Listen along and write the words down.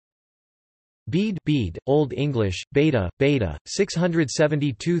Bede, Old English, Bede, Bede,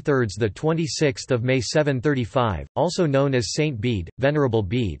 672 the 26th of May 735, also known as Saint Bede, Venerable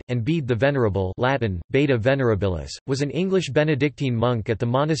Bede, and Bede the Venerable, Latin Bede Venerabilis, was an English Benedictine monk at the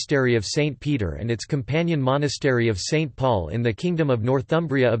monastery of Saint Peter and its companion monastery of Saint Paul in the Kingdom of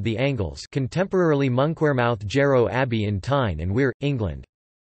Northumbria of the Angles, contemporarily Monkwearmouth Jarrow Abbey in Tyne and Wear, England.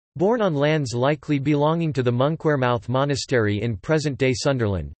 Born on lands likely belonging to the Monkwearmouth Monastery in present-day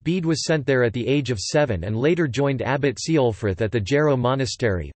Sunderland, Bede was sent there at the age of 7 and later joined Abbot Ceolfrith at the Jarrow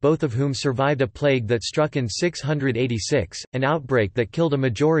Monastery, both of whom survived a plague that struck in 686, an outbreak that killed a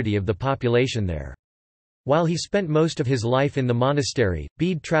majority of the population there. While he spent most of his life in the monastery,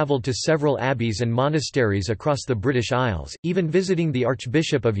 Bede travelled to several abbeys and monasteries across the British Isles, even visiting the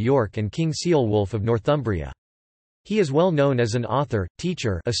Archbishop of York and King Ceolwulf of Northumbria. He is well known as an author,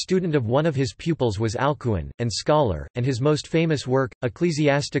 teacher, a student of one of his pupils was Alcuin, and scholar, and his most famous work,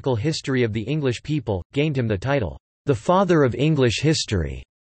 Ecclesiastical History of the English People, gained him the title, "the Father of English History."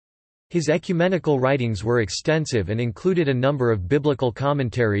 His ecumenical writings were extensive and included a number of biblical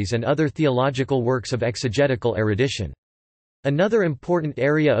commentaries and other theological works of exegetical erudition. Another important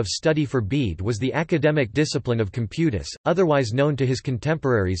area of study for Bede was the academic discipline of computus, otherwise known to his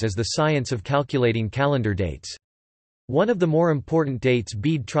contemporaries as the science of calculating calendar dates. One of the more important dates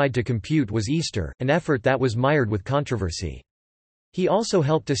Bede tried to compute was Easter, an effort that was mired with controversy. He also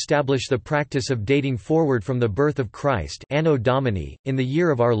helped establish the practice of dating forward from the birth of Christ Anno Domini, in the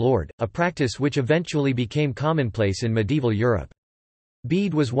year of our Lord, a practice which eventually became commonplace in medieval Europe.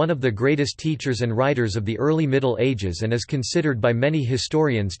 Bede was one of the greatest teachers and writers of the early Middle Ages and is considered by many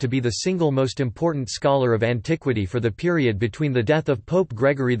historians to be the single most important scholar of antiquity for the period between the death of Pope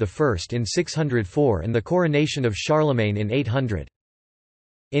Gregory I in 604 and the coronation of Charlemagne in 800.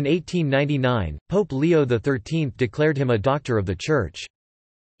 In 1899, Pope Leo XIII declared him a Doctor of the Church.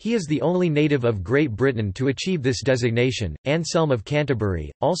 He is the only native of Great Britain to achieve this designation. Anselm of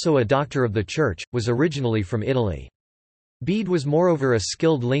Canterbury, also a Doctor of the Church, was originally from Italy. Bede was moreover a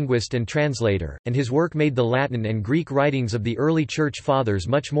skilled linguist and translator, and his work made the Latin and Greek writings of the early Church Fathers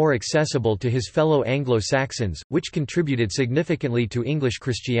much more accessible to his fellow Anglo-Saxons, which contributed significantly to English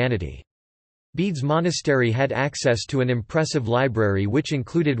Christianity. Bede's monastery had access to an impressive library which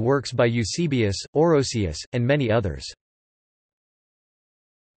included works by Eusebius, Orosius, and many others.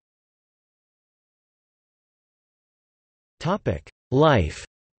 Life.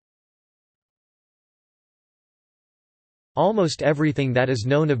 Almost everything that is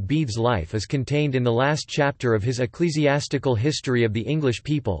known of Bede's life is contained in the last chapter of his Ecclesiastical History of the English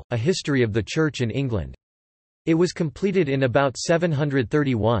People, a history of the Church in England. It was completed in about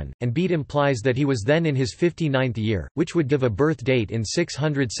 731, and Bede implies that he was then in his 59th year, which would give a birth date in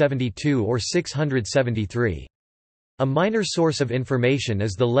 672 or 673. A minor source of information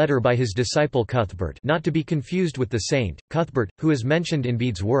is the letter by his disciple Cuthbert, not to be confused with the saint, Cuthbert, who is mentioned in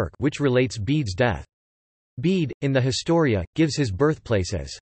Bede's work, which relates Bede's death. Bede, in the Historia, gives his birthplace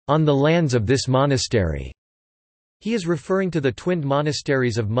as, "on the lands of this monastery." He is referring to the twinned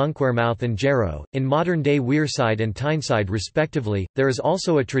monasteries of Monkwearmouth and Jarrow, in modern-day Wearside and Tyneside respectively. There is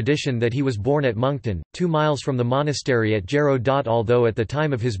also a tradition that he was born at Monkton, 2 miles from the monastery at Jarrow. Although at the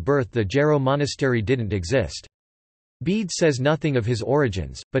time of his birth the Jarrow monastery didn't exist. Bede says nothing of his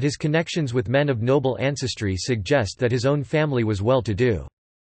origins, but his connections with men of noble ancestry suggest that his own family was well-to-do.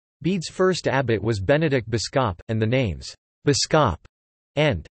 Bede's first abbot was Benedict Biscop, and the names Biscop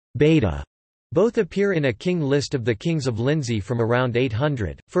and Bede both appear in a king list of the kings of Lindsey from around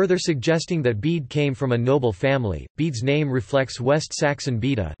 800, further suggesting that Bede came from a noble family. Bede's name reflects West Saxon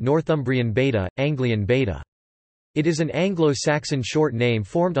Bede, Northumbrian Bede, Anglian Bede. It is an Anglo-Saxon short name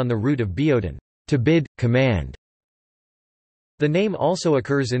formed on the root of beoden, to bid, command. The name also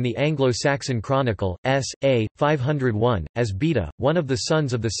occurs in the Anglo-Saxon Chronicle, S.A. 501, as Bede, one of the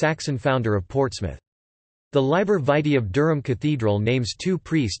sons of the Saxon founder of Portsmouth. The Liber Vitae of Durham Cathedral names 2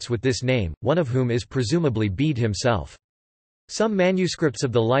 priests with this name, one of whom is presumably Bede himself. Some manuscripts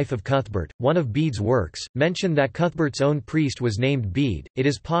of the life of Cuthbert, one of Bede's works, mention that Cuthbert's own priest was named Bede. It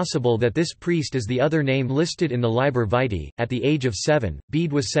is possible that this priest is the other name listed in the Liber Vitae. At the age of 7,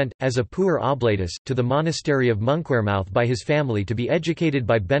 Bede was sent, as a puer oblatus, to the monastery of Monkwearmouth by his family to be educated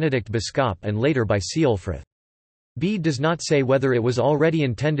by Benedict Biscop and later by Ceolfrith. Bede does not say whether it was already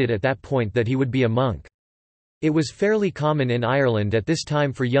intended at that point that he would be a monk. It was fairly common in Ireland at this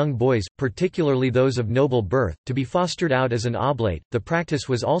time for young boys, particularly those of noble birth, to be fostered out as an oblate. The practice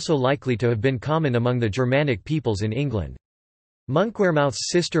was also likely to have been common among the Germanic peoples in England.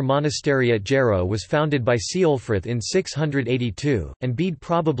 Monkwearmouth's sister monastery at Jarrow was founded by Ceolfrith in 682, and Bede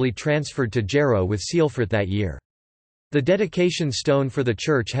probably transferred to Jarrow with Ceolfrith that year. The dedication stone for the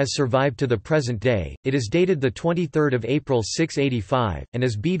church has survived to the present day. It is dated 23 April 685, and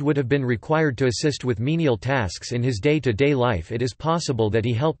as Bede would have been required to assist with menial tasks in his day-to-day life, it is possible that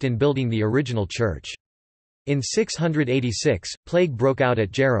he helped in building the original church. In 686, plague broke out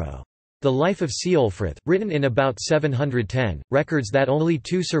at Jarrow. The Life of Ceolfrith, written in about 710, records that only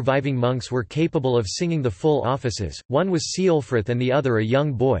 2 surviving monks were capable of singing the full offices. One was Ceolfrith and the other a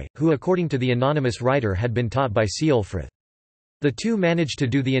young boy, who according to the anonymous writer had been taught by Ceolfrith. The 2 managed to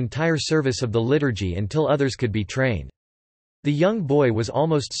do the entire service of the liturgy until others could be trained. The young boy was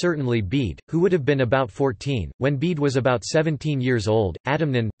almost certainly Bede, who would have been about 14. When Bede was about 17 years old,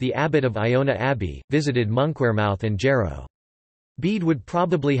 Adamnan, the abbot of Iona Abbey, visited Monkwearmouth and Jarrow. Bede would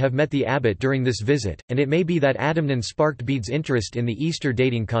probably have met the abbot during this visit, and it may be that Adamnan sparked Bede's interest in the Easter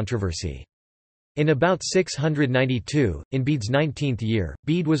dating controversy. In about 692, in Bede's 19th year,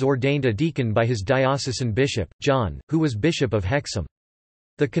 Bede was ordained a deacon by his diocesan bishop, John, who was bishop of Hexham.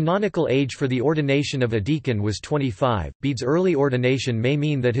 The canonical age for the ordination of a deacon was 25. Bede's early ordination may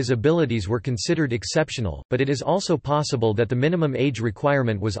mean that his abilities were considered exceptional, but it is also possible that the minimum age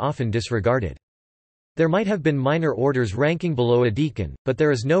requirement was often disregarded. There might have been minor orders ranking below a deacon, but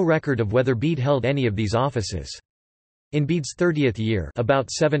there is no record of whether Bede held any of these offices. In Bede's 30th year,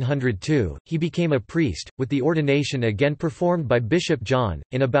 about 702, he became a priest, with the ordination again performed by Bishop John.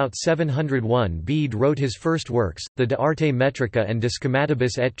 In about 701 Bede wrote his first works, the De Arte Metrica and De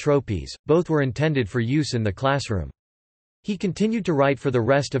Schematibus et Tropes. Both were intended for use in the classroom. He continued to write for the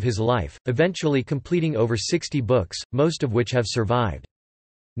rest of his life, eventually completing over 60 books, most of which have survived.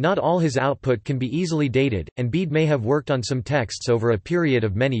 Not all his output can be easily dated, and Bede may have worked on some texts over a period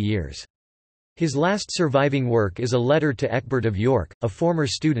of many years. His last surviving work is a letter to Ecbert of York, a former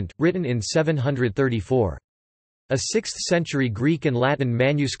student, written in 734. A 6th-century Greek and Latin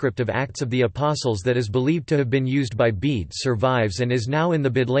manuscript of Acts of the Apostles that is believed to have been used by Bede survives and is now in the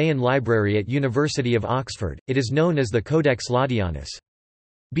Bodleian Library at University of Oxford. It is known as the Codex Laudianus.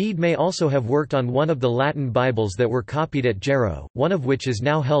 Bede may also have worked on one of the Latin Bibles that were copied at Jarrow, one of which is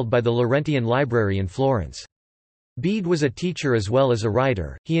now held by the Laurentian Library in Florence. Bede was a teacher as well as a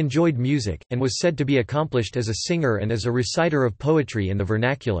writer. He enjoyed music, and was said to be accomplished as a singer and as a reciter of poetry in the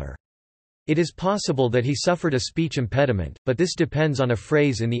vernacular. It is possible that he suffered a speech impediment, but this depends on a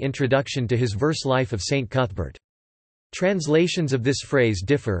phrase in the introduction to his verse Life of St. Cuthbert. Translations of this phrase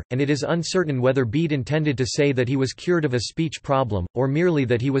differ, and it is uncertain whether Bede intended to say that he was cured of a speech problem, or merely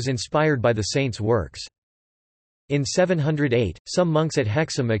that he was inspired by the saint's works. In 708, some monks at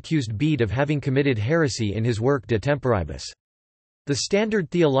Hexham accused Bede of having committed heresy in his work De Temporibus. The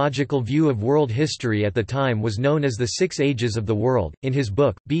standard theological view of world history at the time was known as the 6 ages of the world. In his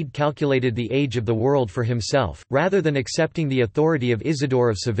book, Bede calculated the age of the world for himself, rather than accepting the authority of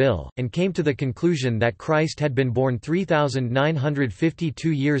Isidore of Seville, and came to the conclusion that Christ had been born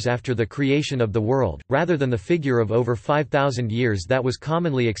 3,952 years after the creation of the world, rather than the figure of over 5,000 years that was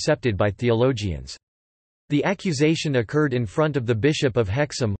commonly accepted by theologians. The accusation occurred in front of the bishop of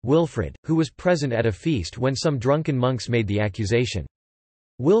Hexham, Wilfrid, who was present at a feast when some drunken monks made the accusation.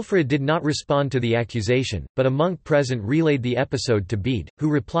 Wilfrid did not respond to the accusation, but a monk present relayed the episode to Bede, who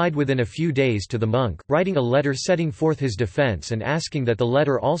replied within a few days to the monk, writing a letter setting forth his defense and asking that the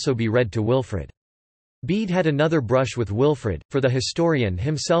letter also be read to Wilfrid. Bede had another brush with Wilfrid, for the historian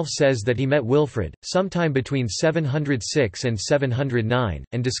himself says that he met Wilfrid, sometime between 706 and 709,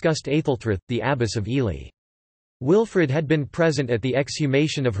 and discussed Aethelthryth, the abbess of Ely. Wilfrid had been present at the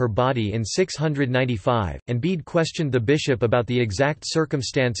exhumation of her body in 695, and Bede questioned the bishop about the exact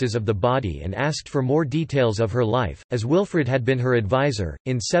circumstances of the body and asked for more details of her life, as Wilfrid had been her advisor.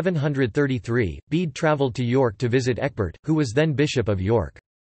 In 733, Bede travelled to York to visit Ecbert, who was then Bishop of York.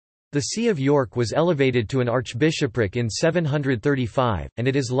 The See of York was elevated to an archbishopric in 735, and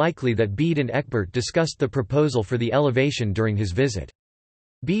it is likely that Bede and Ecbert discussed the proposal for the elevation during his visit.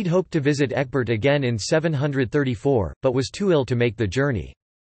 Bede hoped to visit Ecbert again in 734, but was too ill to make the journey.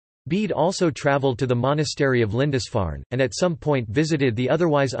 Bede also travelled to the monastery of Lindisfarne, and at some point visited the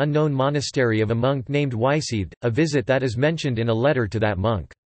otherwise unknown monastery of a monk named Wyseaved, a visit that is mentioned in a letter to that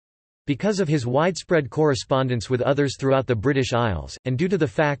monk. Because of his widespread correspondence with others throughout the British Isles, and due to the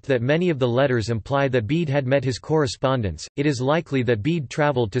fact that many of the letters imply that Bede had met his correspondents, it is likely that Bede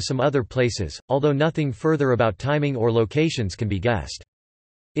travelled to some other places, although nothing further about timing or locations can be guessed.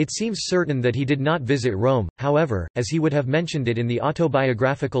 It seems certain that he did not visit Rome, however, as he would have mentioned it in the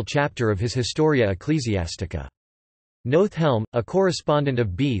autobiographical chapter of his Historia Ecclesiastica. Nothelm, a correspondent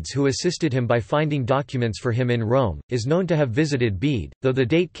of Bede's who assisted him by finding documents for him in Rome, is known to have visited Bede, though the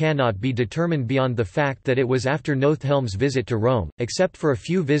date cannot be determined beyond the fact that it was after Nothelm's visit to Rome. Except for a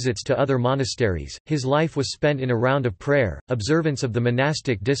few visits to other monasteries, his life was spent in a round of prayer, observance of the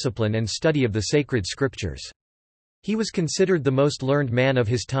monastic discipline and study of the sacred scriptures. He was considered the most learned man of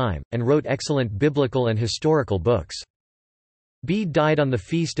his time, and wrote excellent biblical and historical books. Bede died on the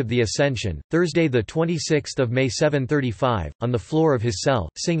Feast of the Ascension, Thursday 26 May 735, on the floor of his cell,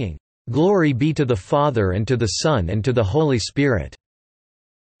 singing, "Glory be to the Father and to the Son and to the Holy Spirit,"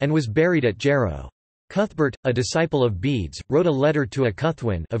 and was buried at Jarrow. Cuthbert, a disciple of Bede's, wrote a letter to a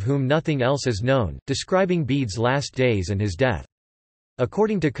Cuthwin of whom nothing else is known, describing Bede's last days and his death.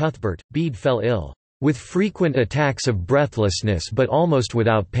 According to Cuthbert, Bede fell ill, "with frequent attacks of breathlessness but almost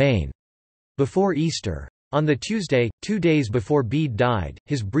without pain," before Easter. On the Tuesday, 2 days before Bede died,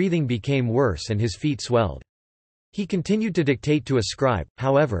 his breathing became worse and his feet swelled. He continued to dictate to a scribe,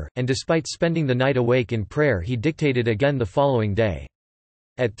 however, and despite spending the night awake in prayer he dictated again the following day.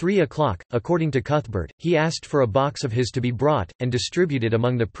 At 3 o'clock, according to Cuthbert, he asked for a box of his to be brought, and distributed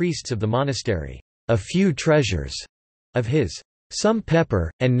among the priests of the monastery, "a few treasures" of his, "some pepper,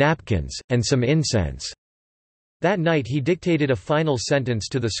 and napkins, and some incense." That night he dictated a final sentence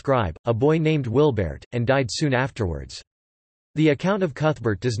to the scribe, a boy named Wilbert, and died soon afterwards. The account of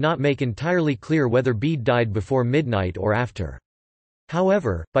Cuthbert does not make entirely clear whether Bede died before midnight or after.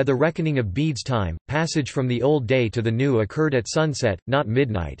 However, by the reckoning of Bede's time, passage from the old day to the new occurred at sunset, not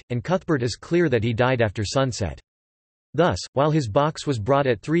midnight, and Cuthbert is clear that he died after sunset. Thus, while his box was brought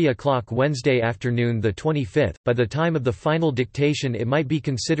at 3 o'clock Wednesday afternoon the 25th, by the time of the final dictation it might be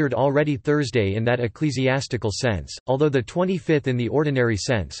considered already Thursday in that ecclesiastical sense, although the 25th in the ordinary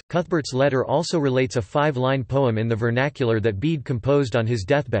sense. Cuthbert's letter also relates a 5-line poem in the vernacular that Bede composed on his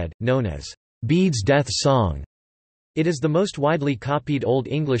deathbed, known as Bede's Death Song. It is the most widely copied Old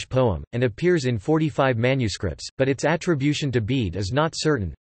English poem, and appears in 45 manuscripts, but its attribution to Bede is not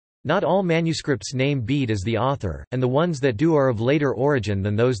certain. Not all manuscripts name Bede as the author, and the ones that do are of later origin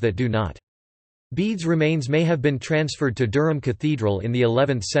than those that do not. Bede's remains may have been transferred to Durham Cathedral in the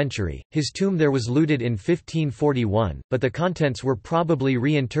 11th century. His tomb there was looted in 1541, but the contents were probably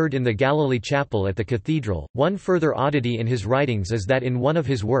reinterred in the Galilee Chapel at the cathedral. One further oddity in his writings is that in one of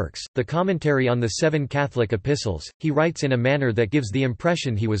his works, the commentary on the 7 Catholic epistles, he writes in a manner that gives the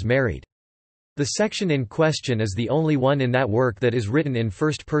impression he was married. The section in question is the only one in that work that is written in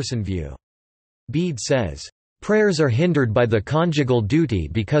first-person view. Bede says, "Prayers are hindered by the conjugal duty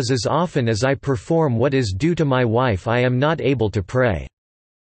because as often as I perform what is due to my wife I am not able to pray."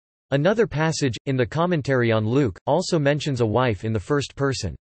 Another passage, in the commentary on Luke, also mentions a wife in the first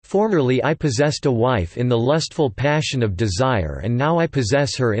person. "Formerly I possessed a wife in the lustful passion of desire and now I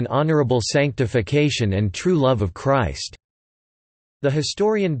possess her in honorable sanctification and true love of Christ." The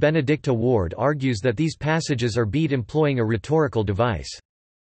historian Benedicta Ward argues that these passages are Bede employing a rhetorical device.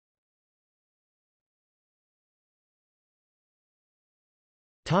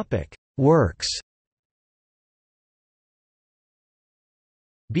 Works.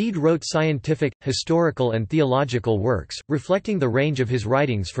 Bede wrote scientific, historical and theological works, reflecting the range of his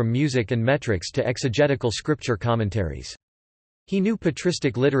writings from music and metrics to exegetical scripture commentaries. He knew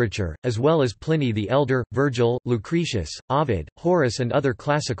patristic literature, as well as Pliny the Elder, Virgil, Lucretius, Ovid, Horace and other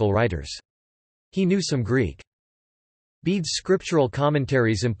classical writers. He knew some Greek. Bede's scriptural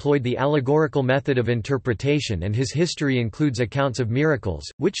commentaries employed the allegorical method of interpretation and his history includes accounts of miracles,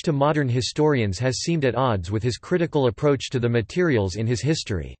 which to modern historians has seemed at odds with his critical approach to the materials in his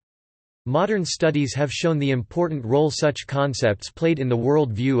history. Modern studies have shown the important role such concepts played in the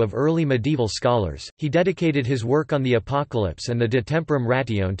world view of early medieval scholars. He dedicated his work on the Apocalypse and the De Temporum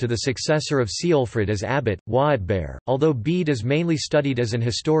Ratione to the successor of Ceolfrid as abbot, Waetber. Although Bede is mainly studied as an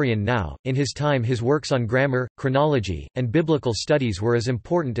historian now, in his time his works on grammar, chronology, and biblical studies were as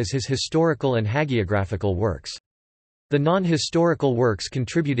important as his historical and hagiographical works. The non-historical works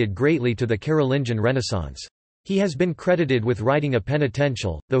contributed greatly to the Carolingian Renaissance. He has been credited with writing a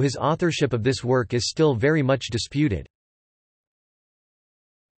penitential, though his authorship of this work is still very much disputed.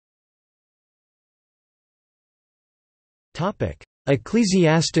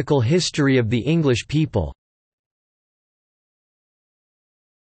 Ecclesiastical history of the English people.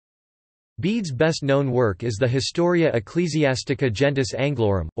 Bede's best-known work is the Historia Ecclesiastica Gentis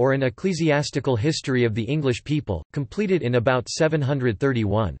Anglorum, or an ecclesiastical history of the English people, completed in about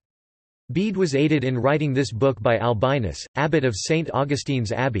 731. Bede was aided in writing this book by Albinus, abbot of St.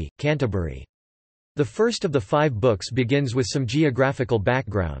 Augustine's Abbey, Canterbury. The first of the 5 books begins with some geographical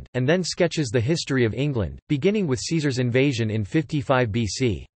background, and then sketches the history of England, beginning with Caesar's invasion in 55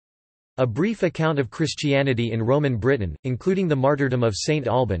 BC. A brief account of Christianity in Roman Britain, including the martyrdom of Saint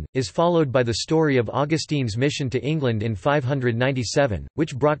Alban, is followed by the story of Augustine's mission to England in 597,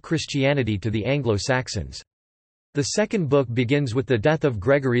 which brought Christianity to the Anglo-Saxons. The second book begins with the death of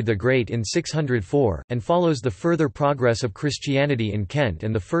Gregory the Great in 604, and follows the further progress of Christianity in Kent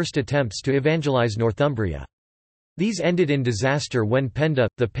and the first attempts to evangelize Northumbria. These ended in disaster when Penda,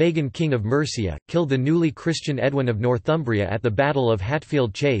 the pagan king of Mercia, killed the newly Christian Edwin of Northumbria at the Battle of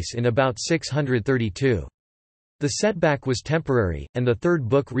Hatfield Chase in about 632. The setback was temporary, and the third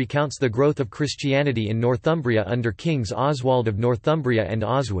book recounts the growth of Christianity in Northumbria under kings Oswald of Northumbria and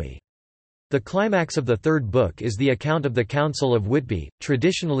Oswy. The climax of the third book is the account of the Council of Whitby,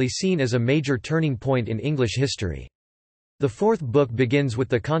 traditionally seen as a major turning point in English history. The fourth book begins with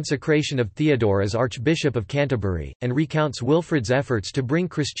the consecration of Theodore as Archbishop of Canterbury, and recounts Wilfrid's efforts to bring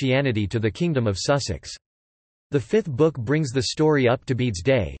Christianity to the Kingdom of Sussex. The fifth book brings the story up to Bede's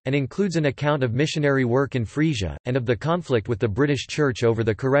day, and includes an account of missionary work in Frisia, and of the conflict with the British Church over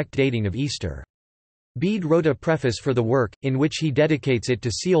the correct dating of Easter. Bede wrote a preface for the work, in which he dedicates it to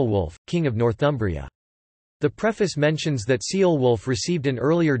Ceolwulf, King of Northumbria. The preface mentions that Ceolwulf received an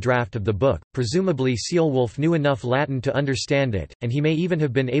earlier draft of the book, presumably Ceolwulf knew enough Latin to understand it, and he may even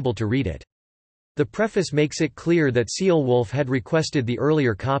have been able to read it. The preface makes it clear that Ceolwulf had requested the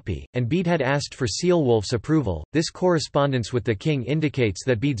earlier copy, and Bede had asked for Ceolwulf's approval. This correspondence with the king indicates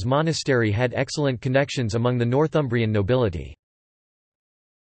that Bede's monastery had excellent connections among the Northumbrian nobility.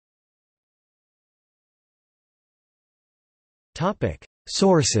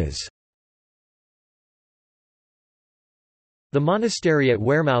 Sources. The monastery at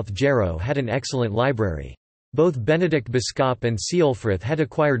Wearmouth Jarrow had an excellent library. Both Benedict Biscop and Ceolfrith had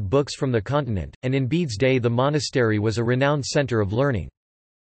acquired books from the continent, and in Bede's day the monastery was a renowned centre of learning.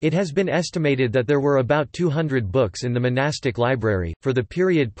 It has been estimated that there were about 200 books in the monastic library. For the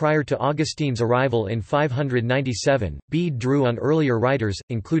period prior to Augustine's arrival in 597, Bede drew on earlier writers,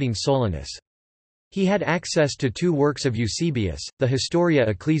 including Solinus. He had access to two works of Eusebius, the Historia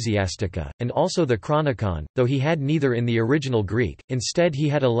Ecclesiastica, and also the Chronicon, though he had neither in the original Greek. Instead he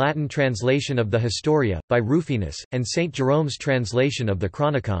had a Latin translation of the Historia, by Rufinus, and St. Jerome's translation of the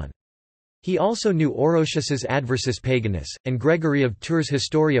Chronicon. He also knew Orosius's Adversus Paganus, and Gregory of Tours'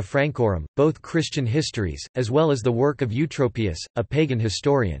 Historia Francorum, both Christian histories, as well as the work of Eutropius, a pagan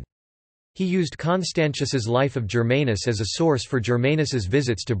historian. He used Constantius's Life of Germanus as a source for Germanus's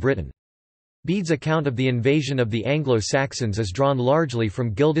visits to Britain. Bede's account of the invasion of the Anglo-Saxons is drawn largely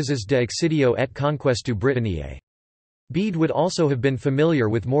from Gildas's De Excidio et Conquestu Britanniae. Bede would also have been familiar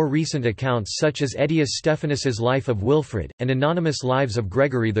with more recent accounts such as Aetius Stephanus's Life of Wilfrid, and anonymous lives of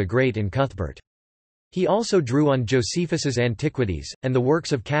Gregory the Great and Cuthbert. He also drew on Josephus's Antiquities, and the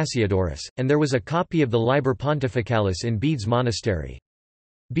works of Cassiodorus, and there was a copy of the Liber Pontificalis in Bede's monastery.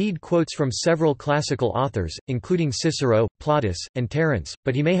 Bede quotes from several classical authors, including Cicero, Plautus, and Terence,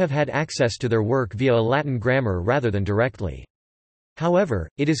 but he may have had access to their work via a Latin grammar rather than directly. However,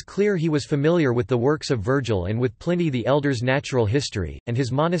 it is clear he was familiar with the works of Virgil and with Pliny the Elder's natural history, and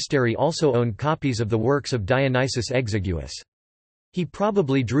his monastery also owned copies of the works of Dionysius Exiguus. He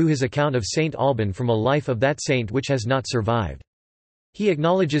probably drew his account of Saint Alban from a life of that saint which has not survived. He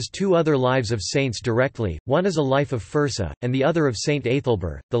acknowledges two other lives of saints directly, one is a life of Fursa, and the other of Saint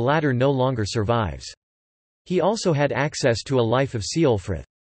Aethelber, the latter no longer survives. He also had access to a life of Ceolfrith.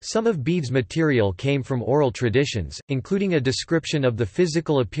 Some of Bede's material came from oral traditions, including a description of the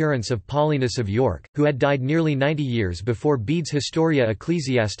physical appearance of Paulinus of York, who had died nearly 90 years before Bede's Historia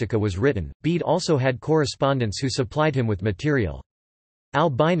Ecclesiastica was written. Bede also had correspondents who supplied him with material.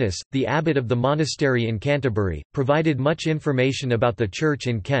 Albinus, the abbot of the monastery in Canterbury, provided much information about the church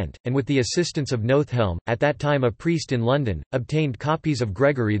in Kent, and with the assistance of Nothelm, at that time a priest in London, obtained copies of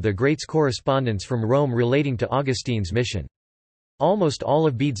Gregory the Great's correspondence from Rome relating to Augustine's mission. Almost all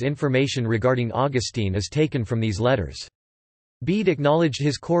of Bede's information regarding Augustine is taken from these letters. Bede acknowledged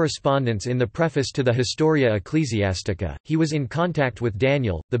his correspondence in the preface to the Historia Ecclesiastica. He was in contact with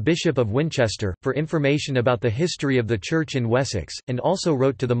Daniel, the Bishop of Winchester, for information about the history of the Church in Wessex, and also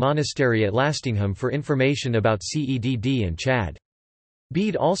wrote to the monastery at Lastingham for information about Cedd and Chad.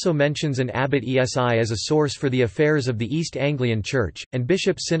 Bede also mentions an abbot Esi as a source for the affairs of the East Anglian Church, and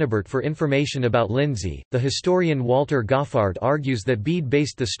Bishop Cinibert for information about Lindsey. The historian Walter Goffart argues that Bede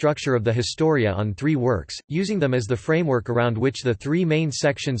based the structure of the Historia on three works, using them as the framework around which the three main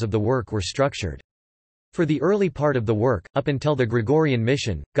sections of the work were structured. For the early part of the work, up until the Gregorian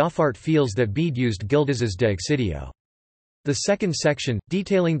mission, Goffart feels that Bede used Gildas's De Excidio. The second section,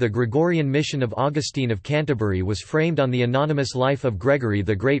 detailing the Gregorian mission of Augustine of Canterbury, was framed on the anonymous life of Gregory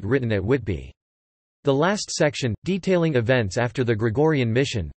the Great written at Whitby. The last section, detailing events after the Gregorian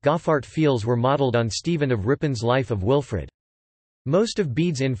mission, Goffart feels were modelled on Stephen of Ripon's life of Wilfrid. Most of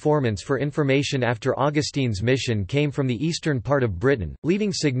Bede's informants for information after Augustine's mission came from the eastern part of Britain,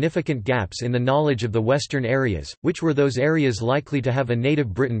 leaving significant gaps in the knowledge of the western areas, which were those areas likely to have a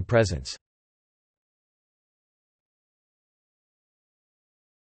native Briton presence.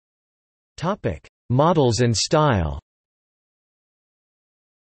 Models and style.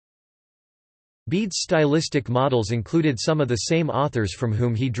 Bede's stylistic models included some of the same authors from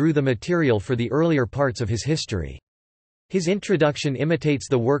whom he drew the material for the earlier parts of his history. His introduction imitates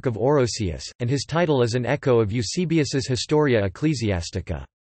the work of Orosius, and his title is an echo of Eusebius's Historia Ecclesiastica.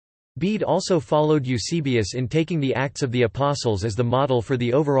 Bede also followed Eusebius in taking the Acts of the Apostles as the model for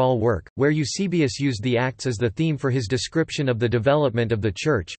the overall work, where Eusebius used the Acts as the theme for his description of the development of the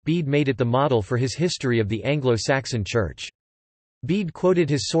Church. Bede made it the model for his history of the Anglo-Saxon Church. Bede quoted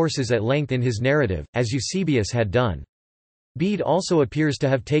his sources at length in his narrative, as Eusebius had done. Bede also appears to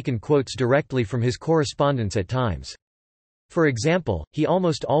have taken quotes directly from his correspondence at times. For example, he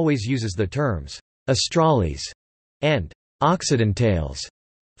almost always uses the terms Australes and Occidentales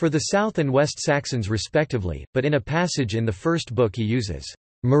for the South and West Saxons respectively, but in a passage in the first book he uses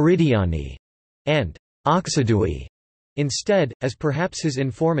Meridiani and Occidui instead, as perhaps his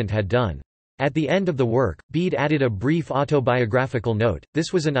informant had done. At the end of the work, Bede added a brief autobiographical note.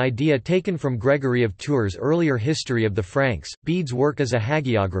 This was an idea taken from Gregory of Tours' earlier history of the Franks. Bede's work as a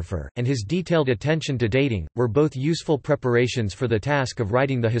hagiographer, and his detailed attention to dating, were both useful preparations for the task of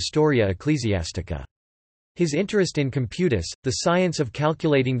writing the Historia Ecclesiastica. His interest in computus, the science of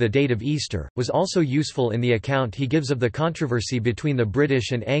calculating the date of Easter, was also useful in the account he gives of the controversy between the British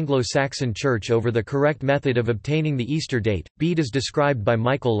and Anglo-Saxon Church over the correct method of obtaining the Easter date. Bede is described by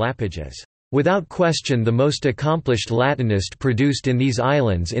Michael Lapidge as without question the most accomplished Latinist produced in these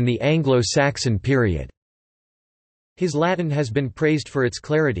islands in the Anglo-Saxon period. His Latin has been praised for its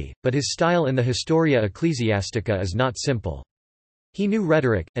clarity, but his style in the Historia Ecclesiastica is not simple. He knew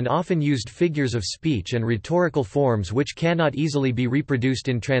rhetoric, and often used figures of speech and rhetorical forms which cannot easily be reproduced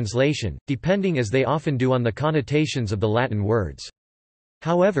in translation, depending as they often do on the connotations of the Latin words.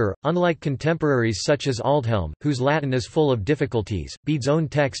 However, unlike contemporaries such as Aldhelm, whose Latin is full of difficulties, Bede's own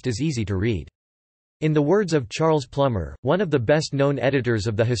text is easy to read. In the words of Charles Plummer, one of the best-known editors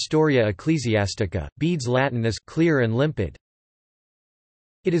of the Historia Ecclesiastica, Bede's Latin is clear and limpid.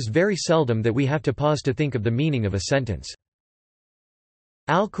 It is very seldom that we have to pause to think of the meaning of a sentence.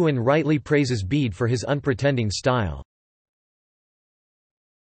 Alcuin rightly praises Bede for his unpretending style.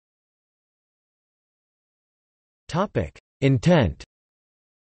 Intent.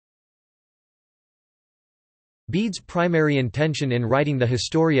 Bede's primary intention in writing the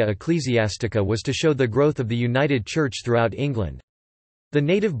Historia Ecclesiastica was to show the growth of the United Church throughout England. The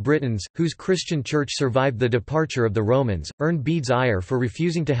native Britons, whose Christian church survived the departure of the Romans, earned Bede's ire for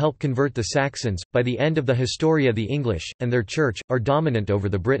refusing to help convert the Saxons. By the end of the Historia, the English, and their church, are dominant over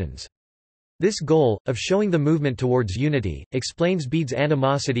the Britons. This goal, of showing the movement towards unity, explains Bede's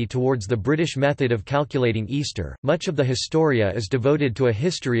animosity towards the British method of calculating Easter. Much of the Historia is devoted to a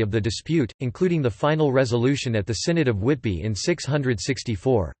history of the dispute, including the final resolution at the Synod of Whitby in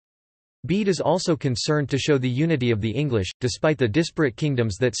 664. Bede is also concerned to show the unity of the English, despite the disparate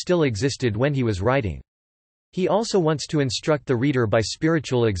kingdoms that still existed when he was writing. He also wants to instruct the reader by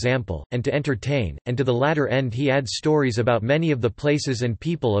spiritual example, and to entertain, and to the latter end he adds stories about many of the places and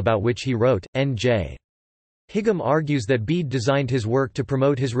people about which he wrote. N.J. Higham argues that Bede designed his work to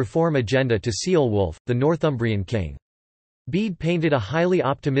promote his reform agenda to Ceolwulf, the Northumbrian king. Bede painted a highly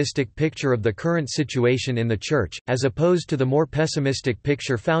optimistic picture of the current situation in the Church, as opposed to the more pessimistic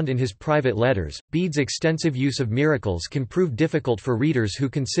picture found in his private letters. Bede's extensive use of miracles can prove difficult for readers who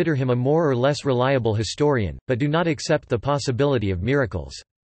consider him a more or less reliable historian, but do not accept the possibility of miracles.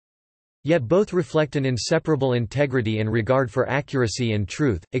 Yet both reflect an inseparable integrity and regard for accuracy and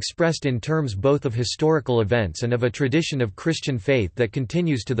truth, expressed in terms both of historical events and of a tradition of Christian faith that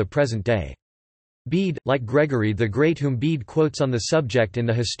continues to the present day. Bede, like Gregory the Great whom Bede quotes on the subject in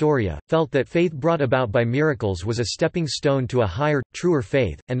the Historia, felt that faith brought about by miracles was a stepping stone to a higher, truer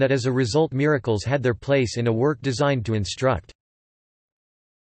faith, and that as a result miracles had their place in a work designed to instruct.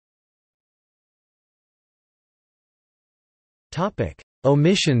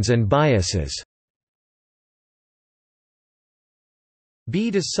 Omissions and biases.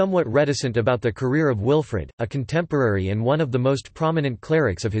 Bede is somewhat reticent about the career of Wilfrid, a contemporary and one of the most prominent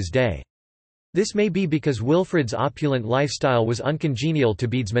clerics of his day. This may be because Wilfrid's opulent lifestyle was uncongenial to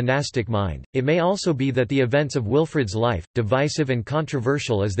Bede's monastic mind. It may also be that the events of Wilfrid's life, divisive and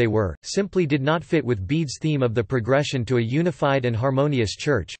controversial as they were, simply did not fit with Bede's theme of the progression to a unified and harmonious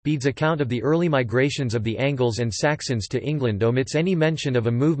church. Bede's account of the early migrations of the Angles and Saxons to England omits any mention of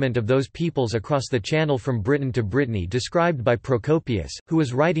a movement of those peoples across the Channel from Britain to Brittany described by Procopius, who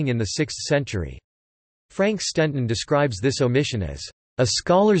was writing in the 6th century. Frank Stenton describes this omission as a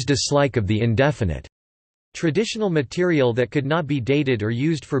scholar's dislike of the indefinite. Traditional material that could not be dated or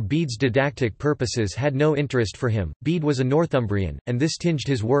used for Bede's didactic purposes had no interest for him. Bede was a Northumbrian, and this tinged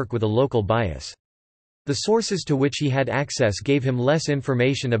his work with a local bias. The sources to which he had access gave him less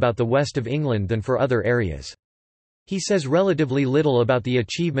information about the west of England than for other areas. He says relatively little about the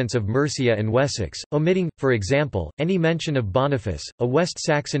achievements of Mercia and Wessex, omitting, for example, any mention of Boniface, a West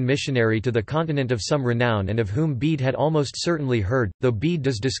Saxon missionary to the continent of some renown and of whom Bede had almost certainly heard, though Bede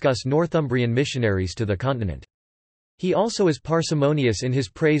does discuss Northumbrian missionaries to the continent. He also is parsimonious in his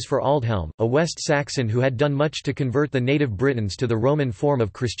praise for Aldhelm, a West Saxon who had done much to convert the native Britons to the Roman form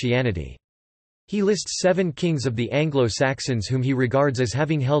of Christianity. He lists 7 kings of the Anglo-Saxons whom he regards as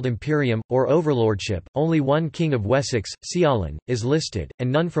having held imperium, or overlordship. Only one king of Wessex, Ceawlin, is listed,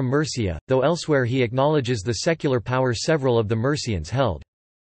 and none from Mercia, though elsewhere he acknowledges the secular power several of the Mercians held.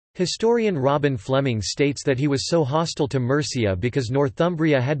 Historian Robin Fleming states that he was so hostile to Mercia because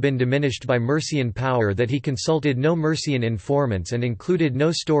Northumbria had been diminished by Mercian power that he consulted no Mercian informants and included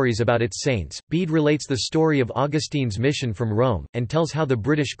no stories about its saints. Bede relates the story of Augustine's mission from Rome, and tells how the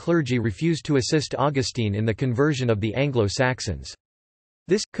British clergy refused to assist Augustine in the conversion of the Anglo-Saxons.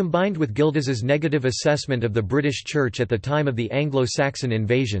 This, combined with Gildas's negative assessment of the British Church at the time of the Anglo-Saxon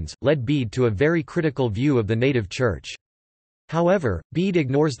invasions, led Bede to a very critical view of the native church. However, Bede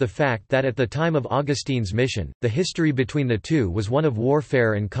ignores the fact that at the time of Augustine's mission, the history between the two was one of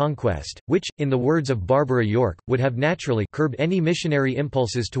warfare and conquest, which, in the words of Barbara York, would have naturally curbed any missionary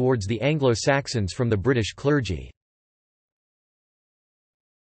impulses towards the Anglo-Saxons from the British clergy.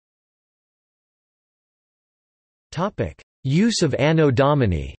 Use of Anno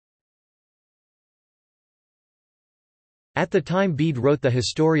Domini. At the time Bede wrote the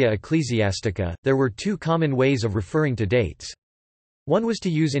Historia Ecclesiastica, there were 2 common ways of referring to dates. One was to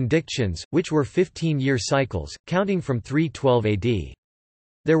use indictions, which were 15-year cycles, counting from 312 AD.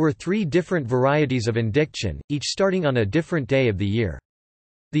 There were 3 different varieties of indiction, each starting on a different day of the year.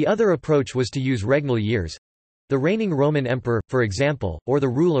 The other approach was to use regnal years—the reigning Roman emperor, for example, or the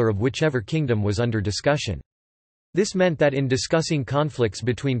ruler of whichever kingdom was under discussion. This meant that in discussing conflicts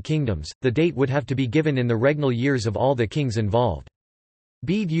between kingdoms, the date would have to be given in the regnal years of all the kings involved.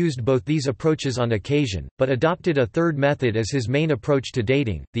 Bede used both these approaches on occasion, but adopted a third method as his main approach to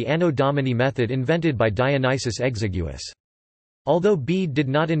dating, the Anno Domini method invented by Dionysius Exiguus. Although Bede did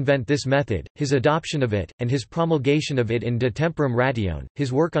not invent this method, his adoption of it, and his promulgation of it in De Temporum Ratione,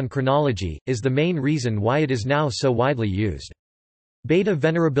 his work on chronology, is the main reason why it is now so widely used. Bede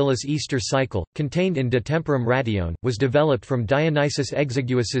Venerabilis Easter cycle, contained in De Temporum Ratione, was developed from Dionysius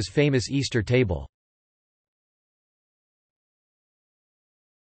Exiguus's famous Easter table.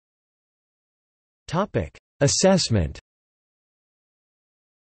 Assessment.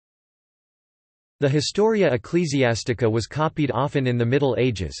 The Historia Ecclesiastica was copied often in the Middle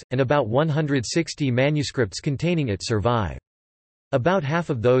Ages, and about 160 manuscripts containing it survive. About half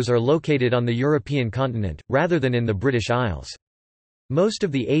of those are located on the European continent, rather than in the British Isles. Most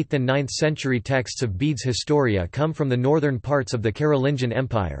of the 8th and 9th century texts of Bede's Historia come from the northern parts of the Carolingian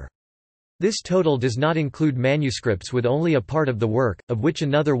Empire. This total does not include manuscripts with only a part of the work, of which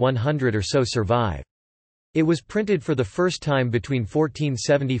another 100 or so survive. It was printed for the first time between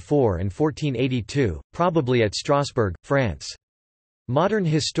 1474 and 1482, probably at Strasbourg, France. Modern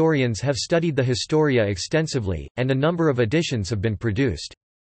historians have studied the Historia extensively, and a number of editions have been produced.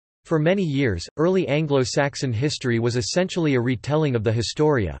 For many years, early Anglo-Saxon history was essentially a retelling of the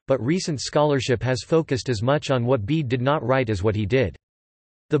Historia, but recent scholarship has focused as much on what Bede did not write as what he did.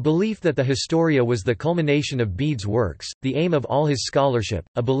 The belief that the Historia was the culmination of Bede's works, the aim of all his scholarship,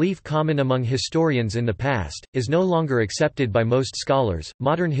 a belief common among historians in the past, is no longer accepted by most scholars.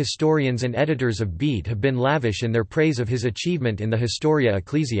 Modern historians and editors of Bede have been lavish in their praise of his achievement in the Historia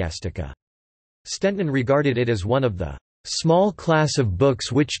Ecclesiastica. Stenton regarded it as one of the small class of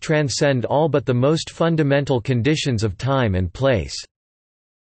books which transcend all but the most fundamental conditions of time and place,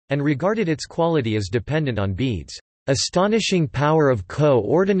 and regarded its quality as dependent on Bede's astonishing power of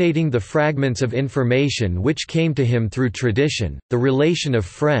co-ordinating the fragments of information which came to him through tradition, the relation of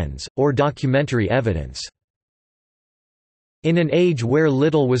friends, or documentary evidence. In an age where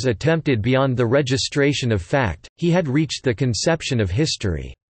little was attempted beyond the registration of fact, he had reached the conception of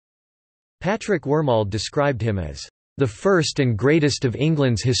history. Patrick Wormald described him as the first and greatest of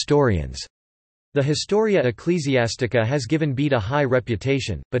England's historians. The Historia Ecclesiastica has given Bede a high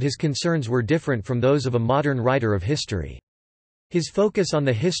reputation, but his concerns were different from those of a modern writer of history. His focus on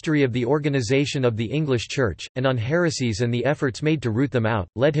the history of the organization of the English Church, and on heresies and the efforts made to root them out,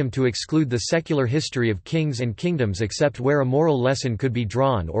 led him to exclude the secular history of kings and kingdoms except where a moral lesson could be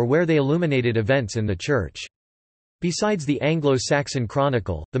drawn or where they illuminated events in the Church. Besides the Anglo-Saxon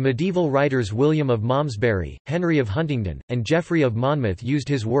Chronicle, the medieval writers William of Malmesbury, Henry of Huntingdon, and Geoffrey of Monmouth used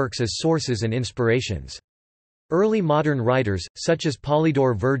his works as sources and inspirations. Early modern writers, such as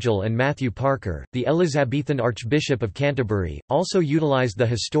Polydore Virgil and Matthew Parker, the Elizabethan Archbishop of Canterbury, also utilized the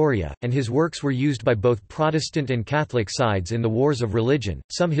Historia, and his works were used by both Protestant and Catholic sides in the wars of religion.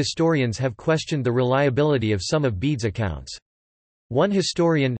 Some historians have questioned the reliability of some of Bede's accounts. One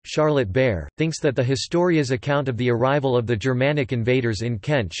historian, Charlotte Baer, thinks that the Historia's account of the arrival of the Germanic invaders in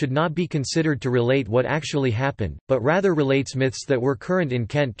Kent should not be considered to relate what actually happened, but rather relates myths that were current in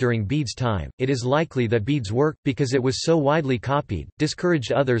Kent during Bede's time. It is likely that Bede's work, because it was so widely copied,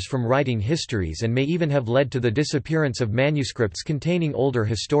 discouraged others from writing histories and may even have led to the disappearance of manuscripts containing older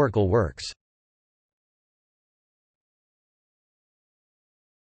historical works.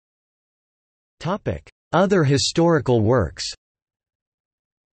 Other historical works.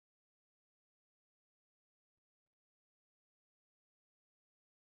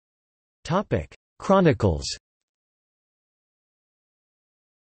 Chronicles.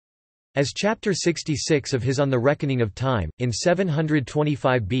 As chapter 66 of his On the Reckoning of Time, in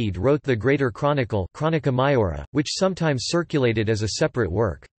 725 Bede wrote the Greater Chronicle, Chronica Maiora, which sometimes circulated as a separate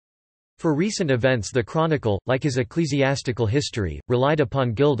work. For recent events the Chronicle, like his ecclesiastical history, relied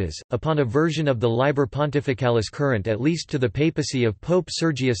upon Gildas, upon a version of the Liber Pontificalis current at least to the papacy of Pope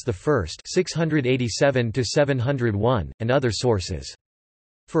Sergius I 687–701, and other sources.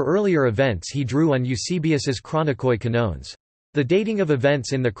 For earlier events he drew on Eusebius's Chronikoi Canones. The dating of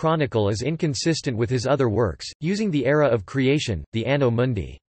events in the Chronicle is inconsistent with his other works, using the era of creation, the Anno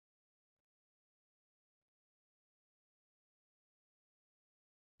Mundi.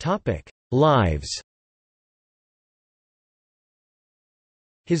 Lives.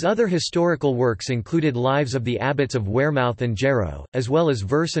 His other historical works included lives of the abbots of Wearmouth and Jarrow, as well as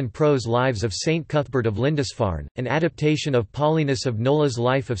verse and prose lives of Saint Cuthbert of Lindisfarne, an adaptation of Paulinus of Nola's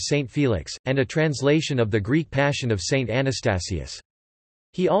life of Saint Felix, and a translation of the Greek Passion of Saint Anastasius.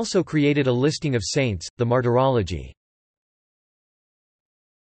 He also created a listing of saints, the Martyrology.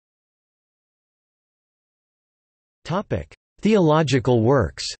 Theological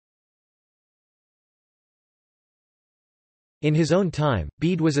works. In his own time,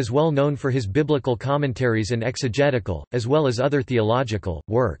 Bede was as well known for his biblical commentaries and exegetical, as well as other theological,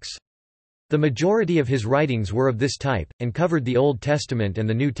 works. The majority of his writings were of this type, and covered the Old Testament and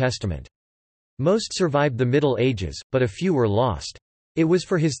the New Testament. Most survived the Middle Ages, but a few were lost. It was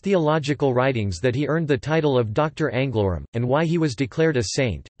for his theological writings that he earned the title of Doctor Anglorum, and why he was declared a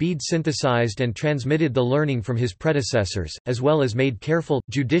saint. Bede synthesized and transmitted the learning from his predecessors, as well as made careful,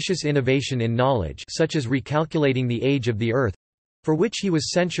 judicious innovation in knowledge such as recalculating the age of the earth, for which he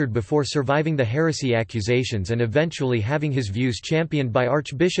was censured before surviving the heresy accusations and eventually having his views championed by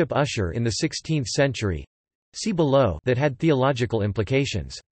Archbishop Usher in the 16th century. See below, that had theological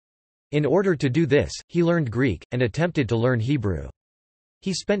implications. In order to do this, he learned Greek, and attempted to learn Hebrew.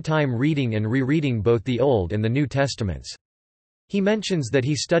 He spent time reading and rereading both the Old and the New Testaments. He mentions that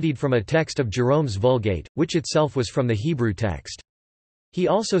he studied from a text of Jerome's Vulgate, which itself was from the Hebrew text. He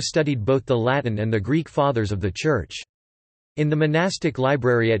also studied both the Latin and the Greek fathers of the Church. In the monastic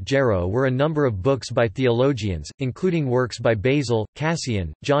library at Jarrow were a number of books by theologians, including works by Basil,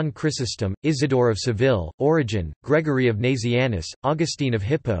 Cassian, John Chrysostom, Isidore of Seville, Origen, Gregory of Nazianzus, Augustine of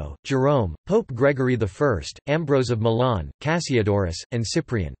Hippo, Jerome, Pope Gregory I, Ambrose of Milan, Cassiodorus, and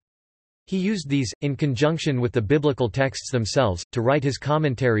Cyprian. He used these, in conjunction with the biblical texts themselves, to write his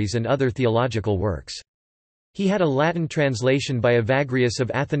commentaries and other theological works. He had a Latin translation by Evagrius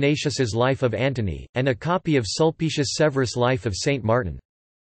of Athanasius's Life of Antony, and a copy of Sulpicius Severus' Life of Saint Martin.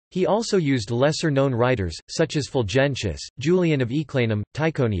 He also used lesser-known writers, such as Fulgentius, Julian of Eclanum,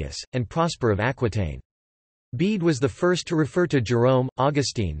 Tychonius, and Prosper of Aquitaine. Bede was the first to refer to Jerome,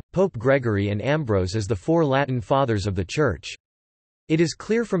 Augustine, Pope Gregory and Ambrose as the four Latin fathers of the Church. It is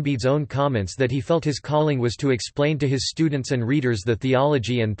clear from Bede's own comments that he felt his calling was to explain to his students and readers the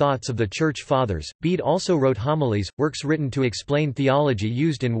theology and thoughts of the Church Fathers. Bede also wrote homilies, works written to explain theology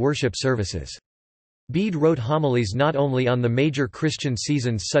used in worship services. Bede wrote homilies not only on the major Christian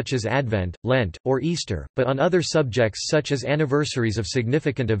seasons such as Advent, Lent, or Easter, but on other subjects such as anniversaries of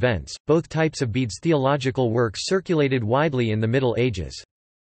significant events. Both types of Bede's theological works circulated widely in the Middle Ages.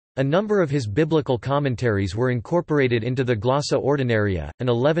 A number of his biblical commentaries were incorporated into the Glossa Ordinaria, an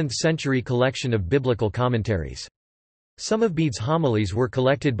 11th-century collection of biblical commentaries. Some of Bede's homilies were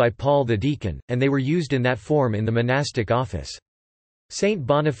collected by Paul the Deacon, and they were used in that form in the monastic office. Saint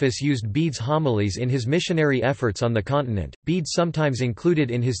Boniface used Bede's homilies in his missionary efforts on the continent. Bede sometimes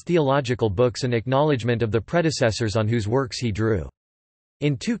included in his theological books an acknowledgement of the predecessors on whose works he drew.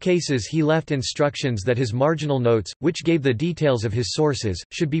 In 2 cases he left instructions that his marginal notes, which gave the details of his sources,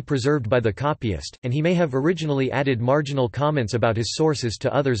 should be preserved by the copyist, and he may have originally added marginal comments about his sources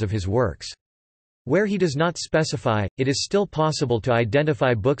to others of his works. Where he does not specify, it is still possible to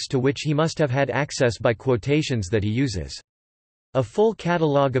identify books to which he must have had access by quotations that he uses. A full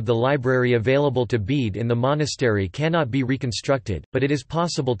catalogue of the library available to Bede in the monastery cannot be reconstructed, but it is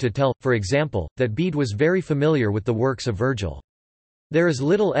possible to tell, for example, that Bede was very familiar with the works of Virgil. There is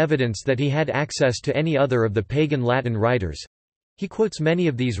little evidence that he had access to any other of the pagan Latin writers. He quotes many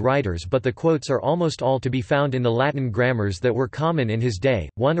of these writers, but the quotes are almost all to be found in the Latin grammars that were common in his day,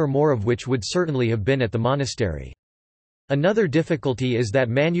 one or more of which would certainly have been at the monastery. Another difficulty is that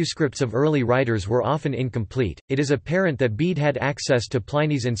manuscripts of early writers were often incomplete. It is apparent that Bede had access to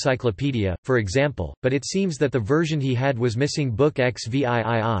Pliny's Encyclopedia, for example, but it seems that the version he had was missing Book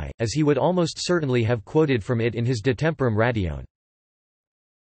XVII, as he would almost certainly have quoted from it in his De Temporum Ratione.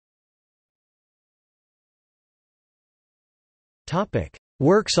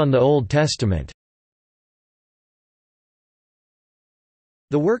 Works on the Old Testament.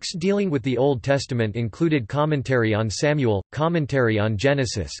 The works dealing with the Old Testament included commentary on Samuel, commentary on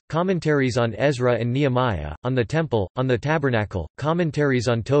Genesis, commentaries on Ezra and Nehemiah, on the Temple, on the Tabernacle, commentaries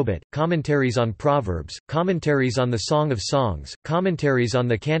on Tobit, commentaries on Proverbs, commentaries on the Song of Songs, commentaries on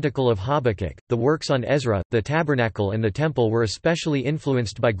the Canticle of Habakkuk. The works on Ezra, the Tabernacle and the Temple were especially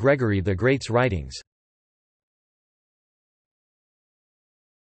influenced by Gregory the Great's writings.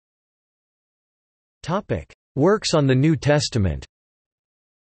 Works on the New Testament.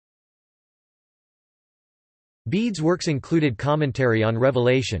 Bede's works included commentary on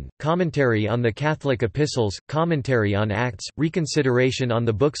Revelation, commentary on the Catholic epistles, commentary on Acts, reconsideration on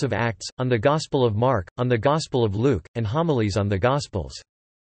the books of Acts, on the Gospel of Mark, on the Gospel of Luke, and homilies on the Gospels.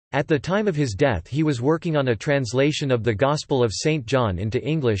 At the time of his death he was working on a translation of the Gospel of St. John into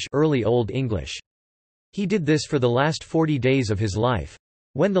English, Early Old English. He did this for the last 40 days of his life.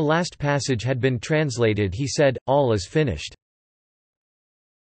 When the last passage had been translated he said, "All is finished."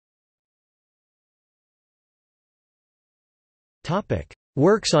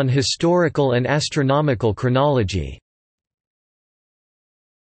 Works on historical and astronomical chronology.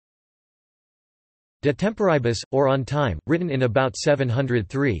 De Temporibus, or On Time, written in about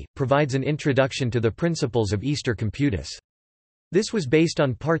 703, provides an introduction to the principles of Easter computus. This was based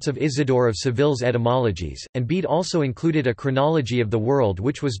on parts of Isidore of Seville's etymologies, and Bede also included a chronology of the world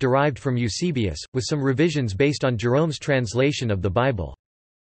which was derived from Eusebius, with some revisions based on Jerome's translation of the Bible.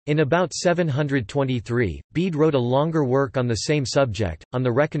 In about 723, Bede wrote a longer work on the same subject, On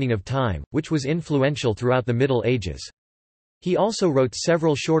the Reckoning of Time, which was influential throughout the Middle Ages. He also wrote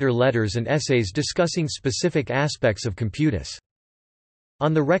several shorter letters and essays discussing specific aspects of computus.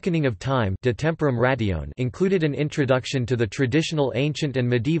 On the Reckoning of Time, De Temporum Ratione, included an introduction to the traditional ancient and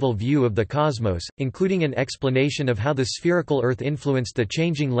medieval view of the cosmos, including an explanation of how the spherical Earth influenced the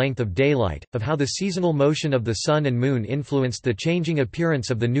changing length of daylight, of how the seasonal motion of the Sun and Moon influenced the changing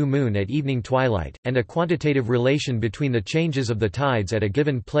appearance of the new moon at evening twilight, and a quantitative relation between the changes of the tides at a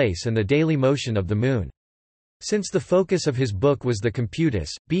given place and the daily motion of the Moon. Since the focus of his book was the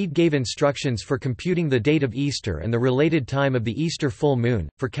computus, Bede gave instructions for computing the date of Easter and the related time of the Easter full moon,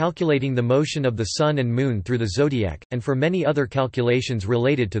 for calculating the motion of the Sun and Moon through the zodiac, and for many other calculations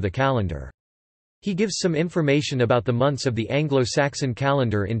related to the calendar. He gives some information about the months of the Anglo-Saxon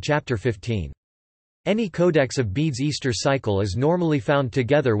calendar in Chapter 15. Any codex of Bede's Easter cycle is normally found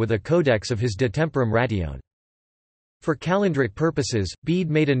together with a codex of his De Temporum Ratione. For calendric purposes, Bede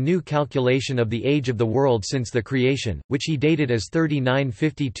made a new calculation of the age of the world since the creation, which he dated as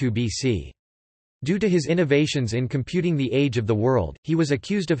 3952 BC. Due to his innovations in computing the age of the world, he was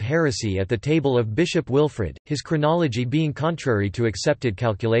accused of heresy at the table of Bishop Wilfrid, his chronology being contrary to accepted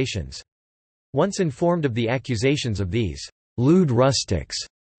calculations. Once informed of the accusations of these lewd rustics,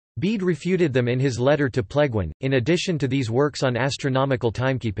 Bede refuted them in his letter to Plegwin. In addition to these works on astronomical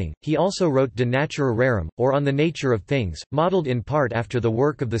timekeeping, he also wrote De Natura Rerum, or On the Nature of Things, modelled in part after the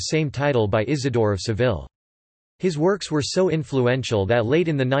work of the same title by Isidore of Seville. His works were so influential that late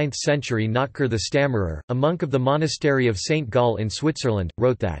in the 9th century Notker the Stammerer, a monk of the monastery of St. Gall in Switzerland,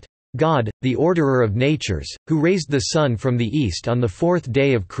 wrote that, God, the orderer of natures, who raised the sun from the east on the fourth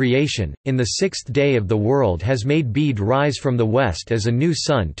day of creation, in the sixth day of the world has made Bede rise from the west as a new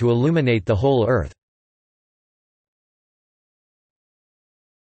sun to illuminate the whole earth."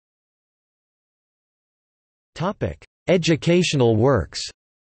 Educational works.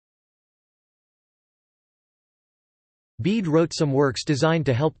 Bede wrote some works designed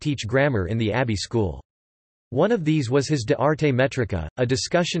to help teach grammar in the Abbey School. One of these was his De Arte Metrica, a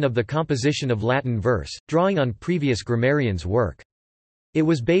discussion of the composition of Latin verse, drawing on previous grammarians' work. It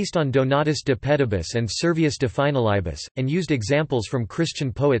was based on Donatus de Pedibus and Servius de Finalibus, and used examples from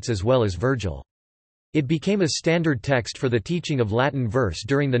Christian poets as well as Virgil. It became a standard text for the teaching of Latin verse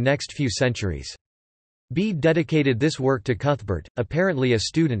during the next few centuries. Bede dedicated this work to Cuthbert, apparently a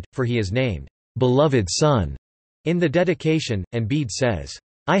student, for he is named, "beloved son," in the dedication, and Bede says,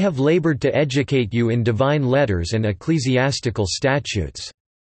 "I have labored to educate you in divine letters and ecclesiastical statutes."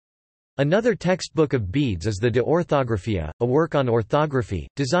 Another textbook of Bede's is the De Orthographia, a work on orthography,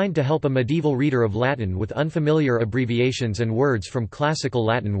 designed to help a medieval reader of Latin with unfamiliar abbreviations and words from classical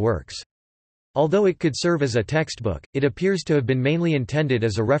Latin works. Although it could serve as a textbook, it appears to have been mainly intended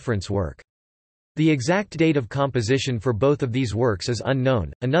as a reference work. The exact date of composition for both of these works is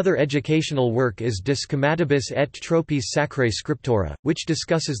unknown. Another educational work is De Schematibus et Tropis Sacrae Scriptura, which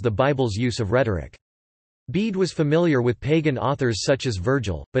discusses the Bible's use of rhetoric. Bede was familiar with pagan authors such as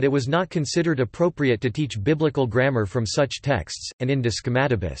Virgil, but it was not considered appropriate to teach biblical grammar from such texts, and in De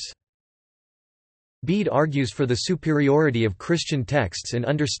Schematibus. Bede argues for the superiority of Christian texts in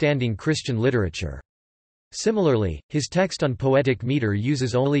understanding Christian literature. Similarly, his text on poetic meter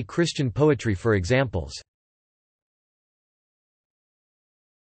uses only Christian poetry for examples.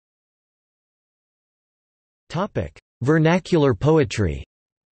 Vernacular poetry.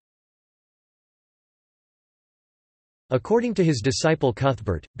 According to his disciple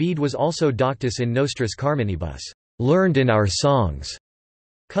Cuthbert, Bede was also doctus in nostris carminibus, learned in our songs.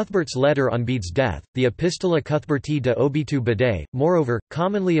 Cuthbert's letter on Bede's death, the Epistola Cuthberti de obitu Bede, moreover,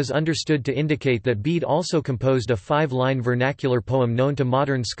 commonly is understood to indicate that Bede also composed a 5-line vernacular poem known to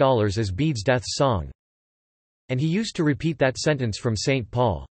modern scholars as Bede's Death Song. And he used to repeat that sentence from St.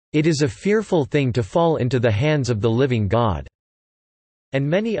 Paul, "It is a fearful thing to fall into the hands of the living God," and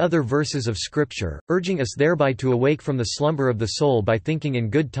many other verses of Scripture, urging us thereby to awake from the slumber of the soul by thinking in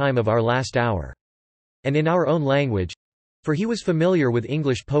good time of our last hour. And in our own language, for he was familiar with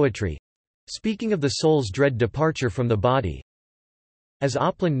English poetry, speaking of the soul's dread departure from the body. As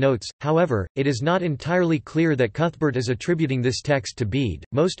Opland notes, however, it is not entirely clear that Cuthbert is attributing this text to Bede.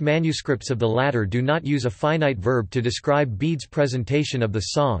 Most manuscripts of the latter do not use a finite verb to describe Bede's presentation of the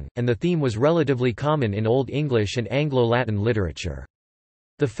song, and the theme was relatively common in Old English and Anglo-Latin literature.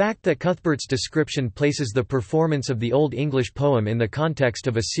 The fact that Cuthbert's description places the performance of the Old English poem in the context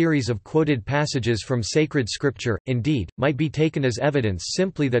of a series of quoted passages from sacred scripture, indeed, might be taken as evidence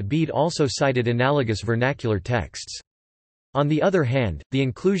simply that Bede also cited analogous vernacular texts. On the other hand, the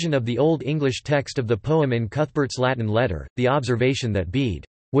inclusion of the Old English text of the poem in Cuthbert's Latin letter, the observation that Bede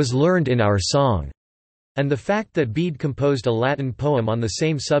was learned in our song, and the fact that Bede composed a Latin poem on the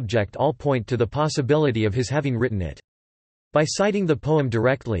same subject all point to the possibility of his having written it. By citing the poem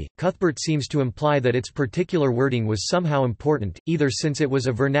directly, Cuthbert seems to imply that its particular wording was somehow important, either since it was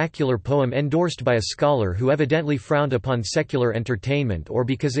a vernacular poem endorsed by a scholar who evidently frowned upon secular entertainment, or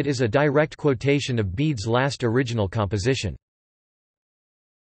because it is a direct quotation of Bede's last original composition.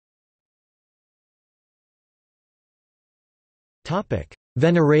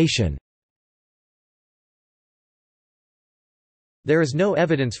 Veneration. There is no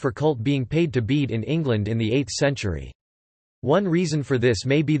evidence for cult being paid to Bede in England in the 8th century. One reason for this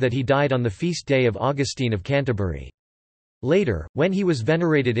may be that he died on the feast day of Augustine of Canterbury. Later, when he was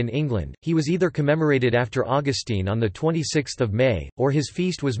venerated in England, he was either commemorated after Augustine on the 26th of May, or his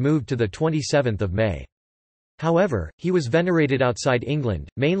feast was moved to the 27th of May. However, he was venerated outside England,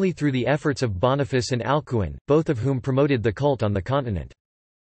 mainly through the efforts of Boniface and Alcuin, both of whom promoted the cult on the continent.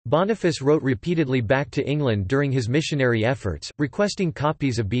 Boniface wrote repeatedly back to England during his missionary efforts, requesting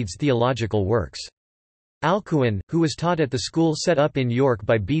copies of Bede's theological works. Alcuin, who was taught at the school set up in York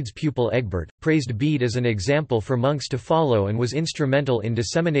by Bede's pupil Egbert, praised Bede as an example for monks to follow and was instrumental in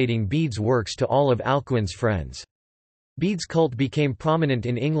disseminating Bede's works to all of Alcuin's friends. Bede's cult became prominent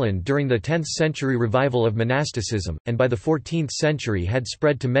in England during the 10th century revival of monasticism, and by the 14th century had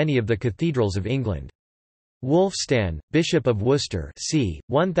spread to many of the cathedrals of England. Wulfstan, Bishop of Worcester c.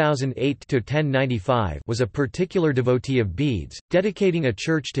 1008–1095 was a particular devotee of Bede's, dedicating a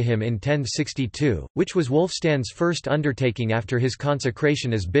church to him in 1062, which was Wulfstan's first undertaking after his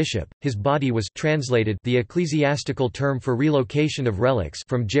consecration as bishop. His body was translated, the ecclesiastical term for relocation of relics,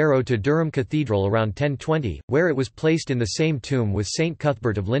 from Jarrow to Durham Cathedral around 1020, where it was placed in the same tomb with St.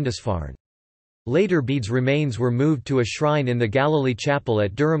 Cuthbert of Lindisfarne. Later Bede's remains were moved to a shrine in the Galilee Chapel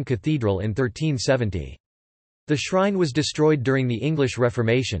at Durham Cathedral in 1370. The shrine was destroyed during the English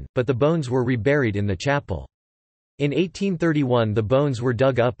Reformation, but the bones were reburied in the chapel. In 1831 the bones were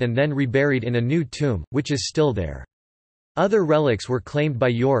dug up and then reburied in a new tomb, which is still there. Other relics were claimed by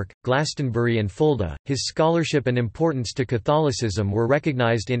York, Glastonbury and Fulda. His scholarship and importance to Catholicism were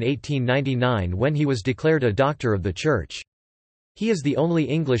recognized in 1899 when he was declared a Doctor of the Church. He is the only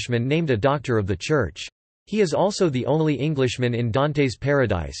Englishman named a Doctor of the Church. He is also the only Englishman in Dante's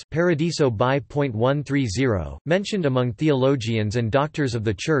Paradise Paradiso by .130, mentioned among theologians and doctors of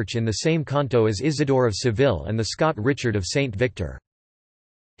the Church in the same canto as Isidore of Seville and the Scot Richard of St. Victor.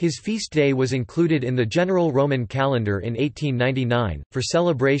 His feast day was included in the general Roman calendar in 1899, for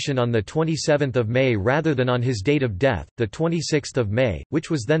celebration on 27 May rather than on his date of death, 26 May, which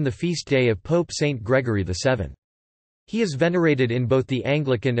was then the feast day of Pope St. Gregory VII. He is venerated in both the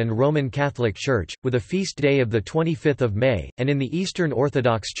Anglican and Roman Catholic Church, with a feast day of 25 May, and in the Eastern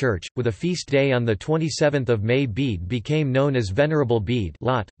Orthodox Church, with a feast day on 27 May. Bede became known as Venerable Bede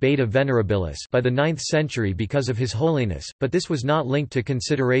Lat. Bede Venerabilis by the 9th century because of his holiness, but this was not linked to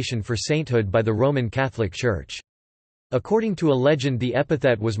consideration for sainthood by the Roman Catholic Church. According to a legend, the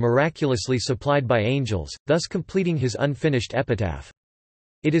epithet was miraculously supplied by angels, thus completing his unfinished epitaph.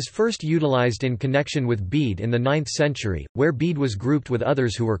 It is first utilized in connection with Bede in the 9th century, where Bede was grouped with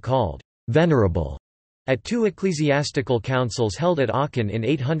others who were called venerable at two ecclesiastical councils held at Aachen in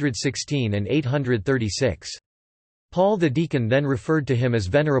 816 and 836. Paul the Deacon then referred to him as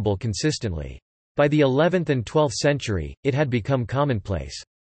venerable consistently. By the 11th and 12th century, it had become commonplace.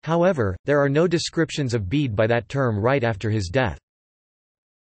 However, there are no descriptions of Bede by that term right after his death.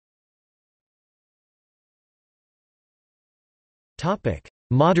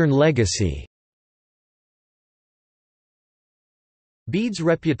 Modern legacy. Bede's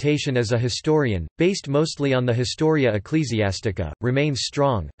reputation as a historian, based mostly on the Historia Ecclesiastica, remains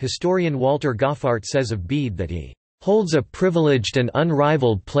strong. Historian Walter Goffart says of Bede that he holds a privileged and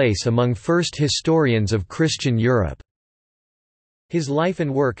unrivaled place among first historians of Christian Europe. His life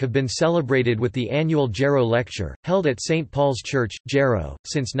and work have been celebrated with the annual Jarrow Lecture, held at St. Paul's Church, Jarrow,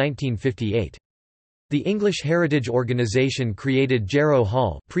 since 1958. The English Heritage Organisation created Jarrow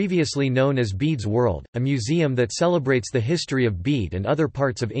Hall, previously known as Bede's World, a museum that celebrates the history of Bede and other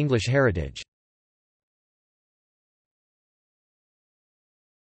parts of English heritage.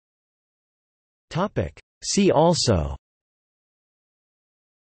 See also: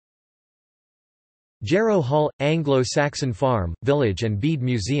 Jarrow Hall, Anglo-Saxon farm, village and Bede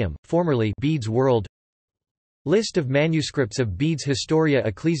Museum, formerly Bede's World. List of manuscripts of Bede's Historia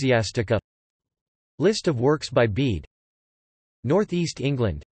Ecclesiastica. List of works by Bede. North East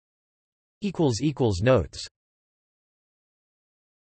England. Notes